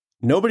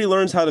Nobody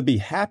learns how to be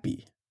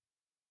happy.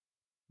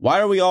 Why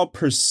are we all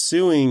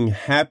pursuing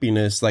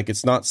happiness like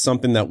it's not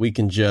something that we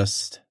can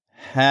just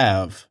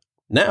have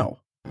now?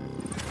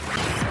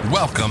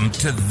 Welcome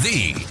to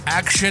the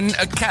Action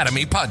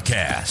Academy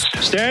podcast.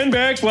 Stand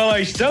back while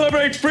I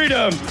celebrate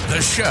freedom. The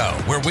show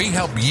where we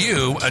help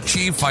you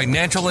achieve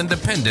financial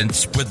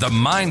independence with the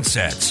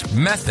mindsets,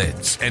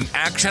 methods, and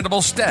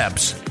actionable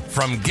steps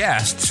from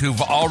guests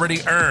who've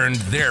already earned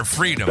their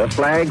freedom. The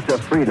flags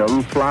of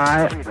freedom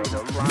fly.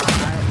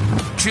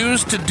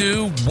 Choose to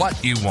do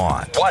what you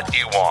want. What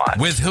you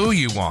want. With who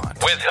you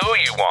want. With who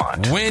you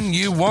want. When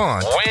you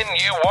want. When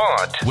you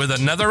want. With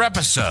another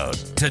episode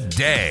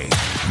today.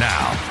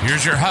 Now,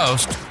 here's your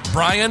host,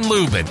 Brian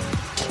Lubin.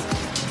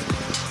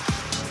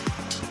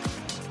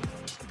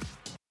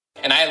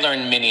 And I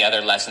learned many other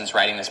lessons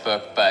writing this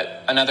book,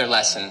 but another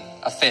lesson,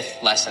 a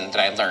fifth lesson that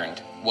I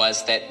learned,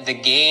 was that the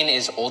gain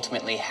is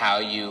ultimately how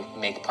you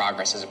make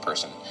progress as a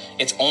person.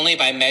 It's only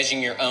by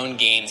measuring your own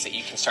gains that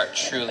you can start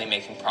truly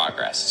making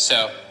progress.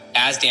 So,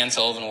 as Dan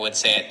Sullivan would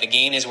say it, the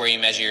gain is where you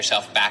measure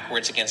yourself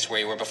backwards against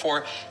where you were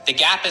before. The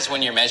gap is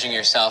when you're measuring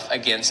yourself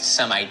against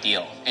some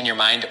ideal in your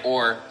mind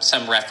or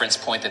some reference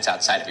point that's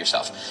outside of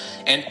yourself.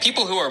 And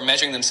people who are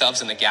measuring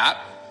themselves in the gap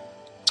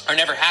are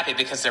never happy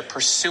because they're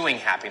pursuing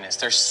happiness.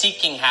 They're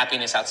seeking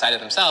happiness outside of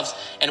themselves.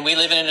 And we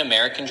live in an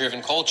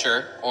American-driven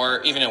culture,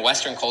 or even a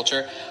Western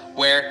culture,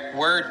 where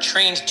we're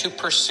trained to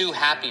pursue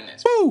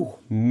happiness. Woo,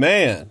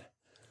 man.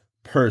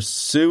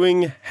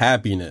 Pursuing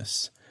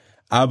happiness.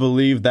 I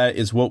believe that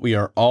is what we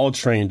are all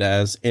trained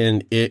as.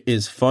 And it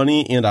is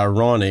funny and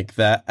ironic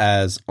that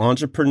as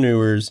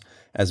entrepreneurs,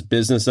 as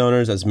business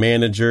owners, as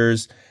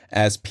managers,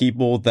 as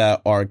people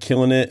that are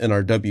killing it in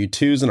our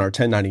W-2s and our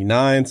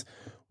 1099s,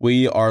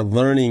 we are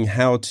learning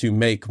how to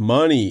make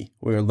money.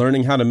 We're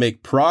learning how to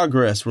make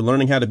progress. We're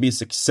learning how to be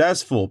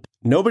successful.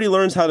 Nobody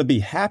learns how to be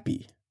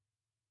happy.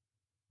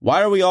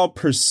 Why are we all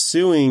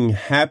pursuing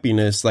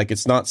happiness like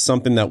it's not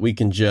something that we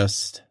can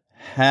just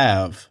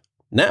have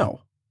now?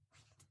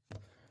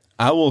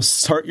 I will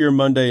start your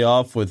Monday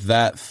off with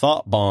that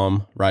thought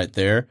bomb right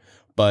there.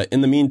 But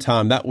in the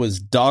meantime, that was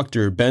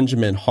Dr.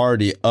 Benjamin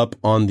Hardy up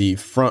on the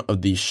front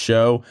of the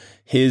show.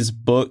 His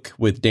book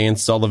with Dan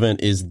Sullivan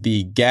is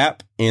The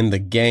Gap and the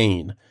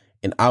Gain.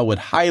 And I would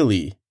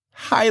highly,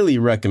 highly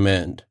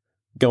recommend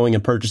going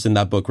and purchasing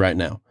that book right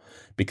now,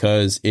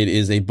 because it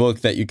is a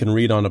book that you can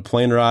read on a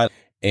plane ride.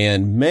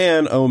 And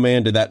man, oh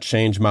man, did that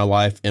change my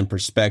life and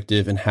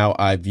perspective and how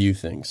I view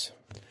things.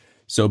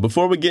 So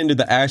before we get into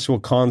the actual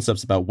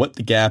concepts about what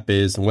the gap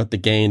is and what the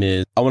gain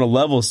is, I want to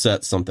level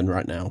set something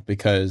right now,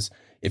 because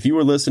if you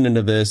were listening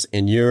to this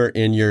and you're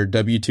in your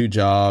W-2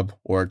 job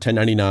or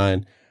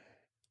 1099,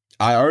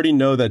 I already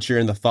know that you're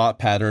in the thought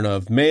pattern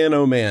of, man,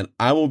 oh man,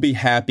 I will be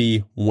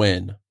happy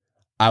when.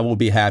 I will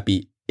be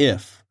happy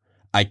if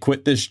I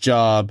quit this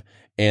job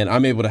and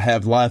I'm able to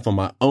have life on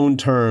my own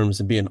terms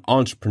and be an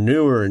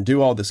entrepreneur and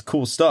do all this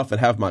cool stuff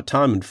and have my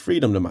time and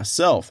freedom to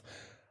myself.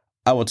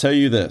 I will tell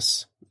you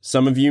this.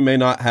 Some of you may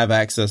not have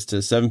access to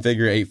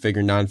 7-figure,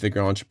 8-figure,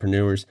 9-figure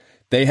entrepreneurs.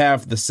 They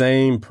have the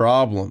same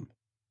problem.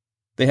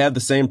 They have the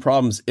same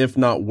problems, if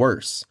not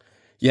worse.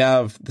 You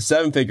have the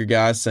 7-figure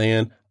guys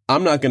saying,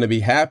 I'm not going to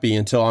be happy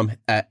until I'm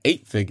at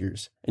 8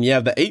 figures. And you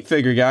have the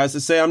 8-figure guys that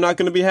say, I'm not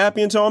going to be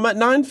happy until I'm at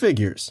 9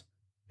 figures.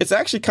 It's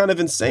actually kind of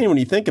insane when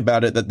you think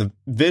about it, that the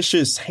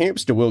vicious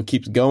hamster wheel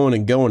keeps going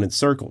and going in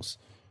circles.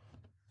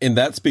 And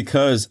that's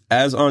because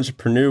as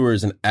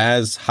entrepreneurs and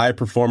as high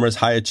performers,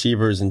 high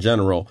achievers in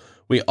general,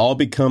 we all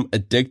become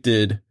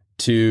addicted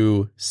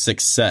to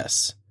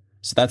success.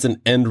 So that's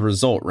an end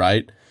result,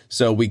 right?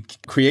 So we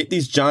create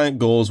these giant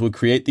goals, we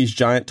create these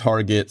giant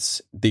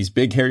targets, these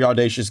big, hairy,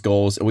 audacious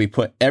goals, and we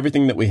put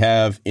everything that we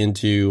have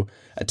into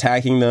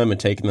attacking them and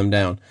taking them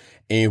down.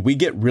 And we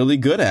get really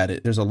good at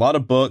it. There's a lot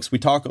of books. We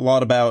talk a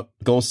lot about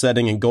goal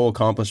setting and goal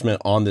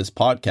accomplishment on this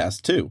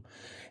podcast too.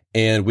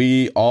 And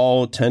we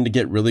all tend to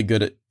get really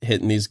good at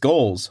hitting these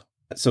goals.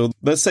 So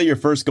let's say your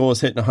first goal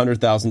is hitting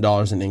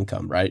 $100,000 in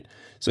income, right?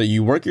 So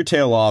you work your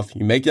tail off,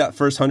 you make that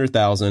first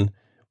 100,000.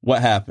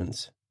 What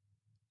happens?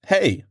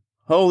 Hey,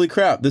 holy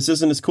crap, this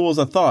isn't as cool as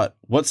I thought.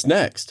 What's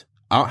next?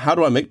 How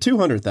do I make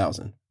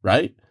 200,000,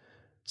 right?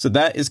 So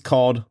that is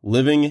called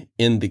living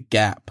in the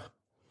gap.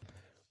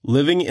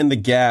 Living in the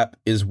gap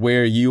is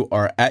where you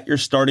are at your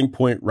starting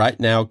point right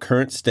now,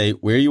 current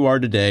state, where you are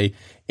today,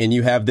 and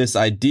you have this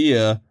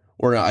idea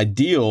or an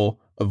ideal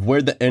of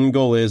where the end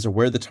goal is or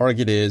where the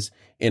target is,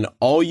 and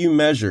all you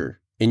measure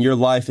in your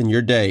life, in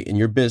your day, in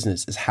your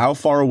business is how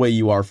far away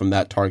you are from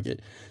that target.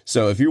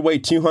 So if you weigh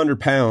 200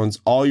 pounds,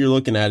 all you're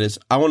looking at is,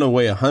 I want to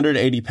weigh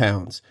 180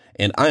 pounds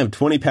and I am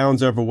 20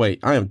 pounds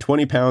overweight. I am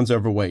 20 pounds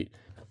overweight.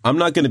 I'm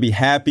not going to be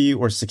happy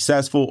or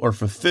successful or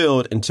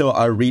fulfilled until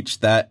I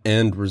reach that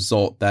end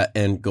result, that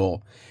end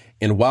goal.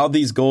 And while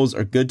these goals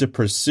are good to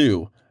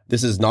pursue,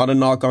 this is not a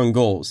knock on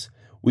goals.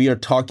 We are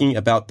talking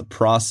about the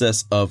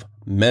process of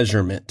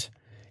measurement.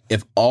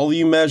 If all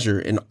you measure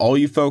and all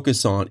you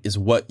focus on is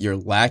what you're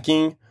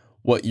lacking,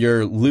 what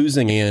you're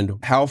losing,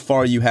 and how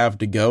far you have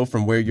to go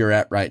from where you're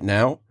at right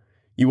now,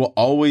 You will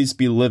always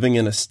be living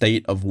in a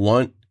state of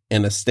want,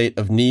 in a state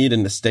of need,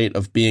 in a state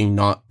of being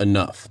not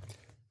enough.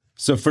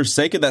 So for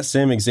sake of that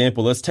same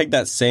example, let's take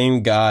that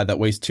same guy that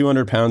weighs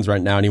 200 pounds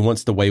right now and he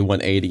wants to weigh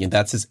 180, and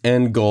that's his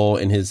end goal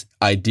and his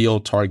ideal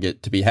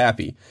target to be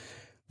happy.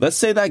 Let's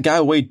say that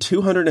guy weighed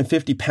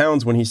 250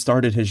 pounds when he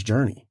started his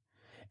journey.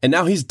 And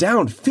now he's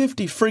down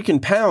 50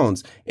 freaking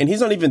pounds and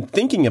he's not even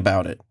thinking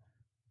about it.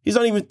 He's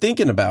not even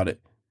thinking about it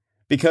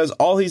because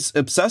all he's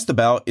obsessed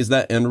about is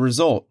that end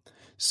result.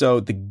 So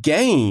the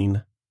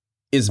gain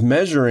is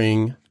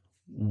measuring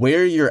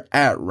where you're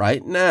at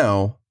right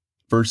now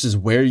versus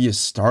where you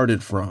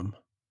started from.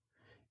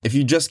 If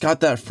you just got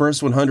that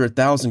first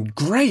 100,000,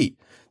 great.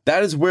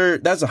 That's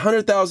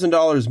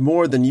 $100,000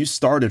 more than you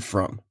started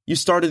from. You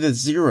started at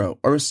zero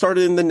or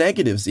started in the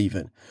negatives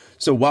even.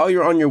 So while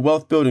you're on your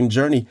wealth building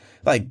journey,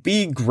 like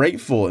be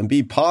grateful and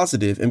be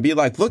positive and be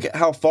like, look at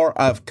how far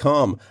I've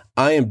come.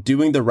 I am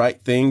doing the right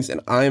things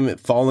and I am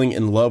falling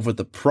in love with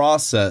the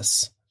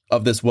process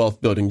of this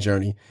wealth building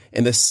journey.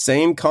 And the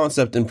same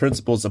concept and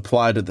principles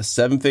apply to the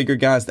 7-figure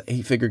guys, the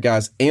 8-figure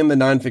guys, and the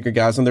 9-figure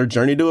guys on their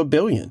journey to $1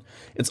 billion.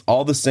 It's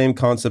all the same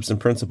concepts and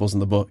principles in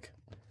the book.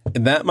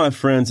 And that, my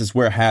friends, is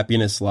where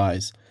happiness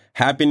lies.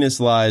 Happiness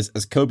lies,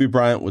 as Kobe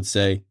Bryant would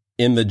say,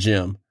 in the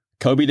gym.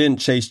 Kobe didn't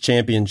chase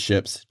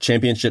championships.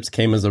 Championships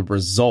came as a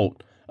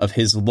result of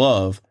his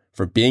love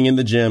for being in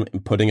the gym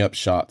and putting up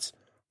shots.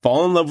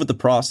 Fall in love with the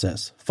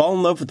process. Fall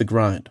in love with the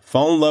grind.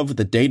 Fall in love with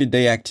the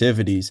day-to-day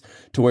activities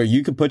to where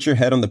you could put your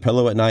head on the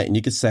pillow at night and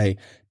you could say,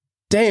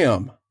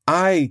 damn,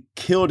 I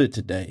killed it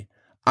today.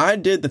 I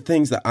did the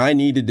things that I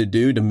needed to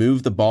do to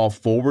move the ball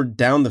forward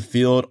down the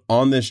field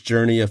on this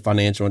journey of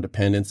financial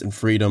independence and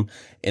freedom.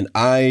 And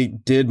I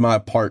did my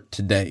part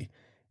today.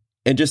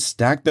 And just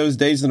stack those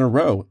days in a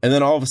row. And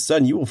then all of a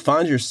sudden you will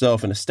find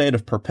yourself in a state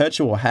of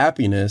perpetual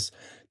happiness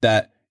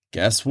that,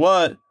 guess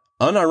what?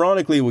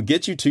 Unironically will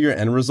get you to your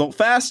end result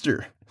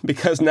faster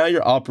because now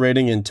you're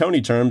operating in Tony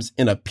terms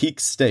in a peak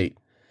state.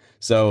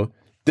 So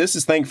this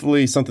is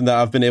thankfully something that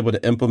I've been able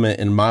to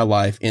implement in my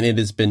life, and it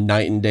has been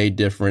night and day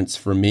difference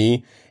for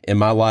me in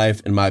my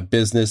life, in my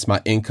business.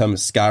 My income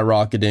is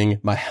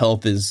skyrocketing. My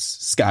health is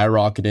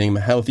skyrocketing. I'm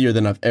healthier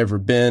than I've ever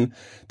been.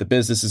 The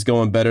business is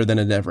going better than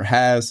it ever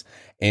has.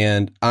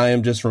 And I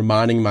am just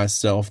reminding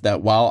myself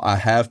that while I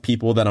have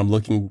people that I'm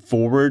looking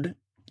forward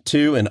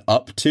to and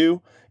up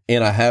to,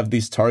 and I have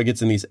these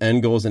targets and these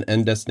end goals and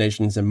end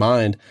destinations in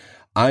mind,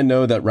 I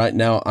know that right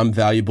now I'm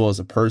valuable as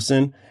a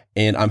person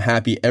and I'm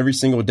happy every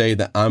single day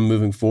that I'm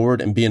moving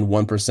forward and being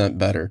 1%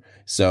 better.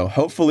 So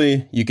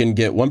hopefully you can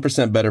get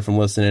 1% better from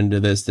listening to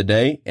this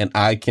today, and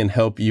I can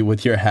help you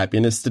with your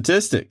happiness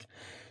statistic.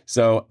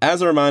 So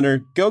as a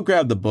reminder, go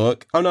grab the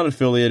book. I'm not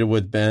affiliated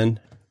with Ben,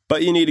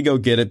 but you need to go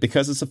get it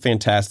because it's a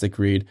fantastic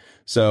read.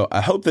 So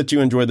I hope that you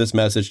enjoyed this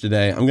message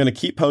today. I'm going to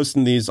keep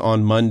posting these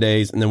on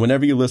Mondays. And then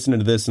whenever you listen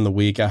to this in the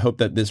week, I hope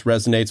that this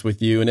resonates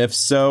with you. And if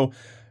so,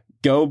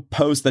 go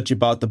post that you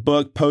bought the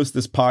book, post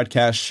this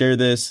podcast, share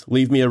this,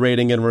 leave me a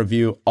rating and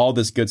review, all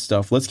this good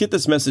stuff. Let's get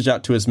this message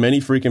out to as many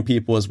freaking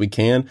people as we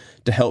can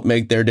to help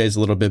make their days a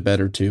little bit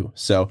better too.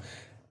 So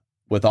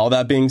with all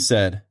that being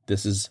said,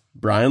 this is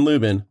Brian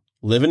Lubin,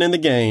 living in the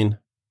gain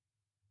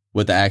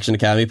with the Action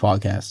Academy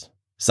podcast,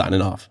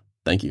 signing off.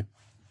 Thank you.